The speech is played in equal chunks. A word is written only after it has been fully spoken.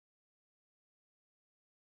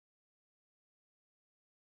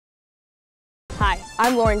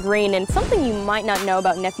I'm Lauren Green, and something you might not know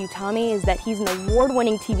about nephew Tommy is that he's an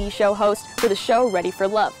award-winning TV show host for the show Ready for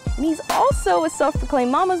Love. And he's also a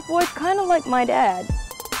self-proclaimed mama's boy, kind of like my dad.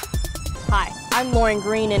 Hi, I'm Lauren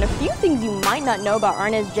Green, and a few things you might not know about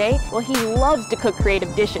Arnez J. Well, he loves to cook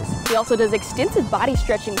creative dishes. He also does extensive body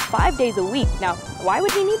stretching 5 days a week. Now, why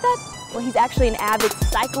would he need that? Well, he's actually an avid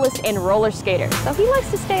cyclist and roller skater, so he likes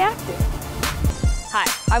to stay active. Hi,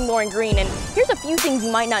 I'm Lauren Green, and here's a few things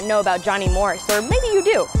you might not know about Johnny Morris, or maybe you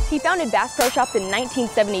do. He founded Bass Pro Shops in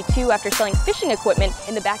 1972 after selling fishing equipment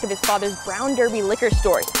in the back of his father's Brown Derby liquor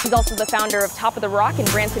stores. He's also the founder of Top of the Rock in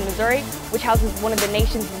Branson, Missouri, which houses one of the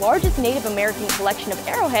nation's largest Native American collection of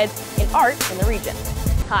arrowheads and art in the region.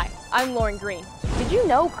 Hi, I'm Lauren Green. Did you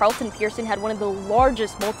know Carlton Pearson had one of the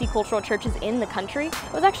largest multicultural churches in the country?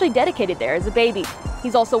 It was actually dedicated there as a baby.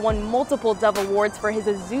 He's also won multiple Dove Awards for his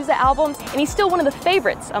Azusa albums, and he's still one of the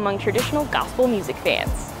favorites among traditional gospel music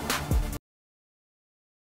fans.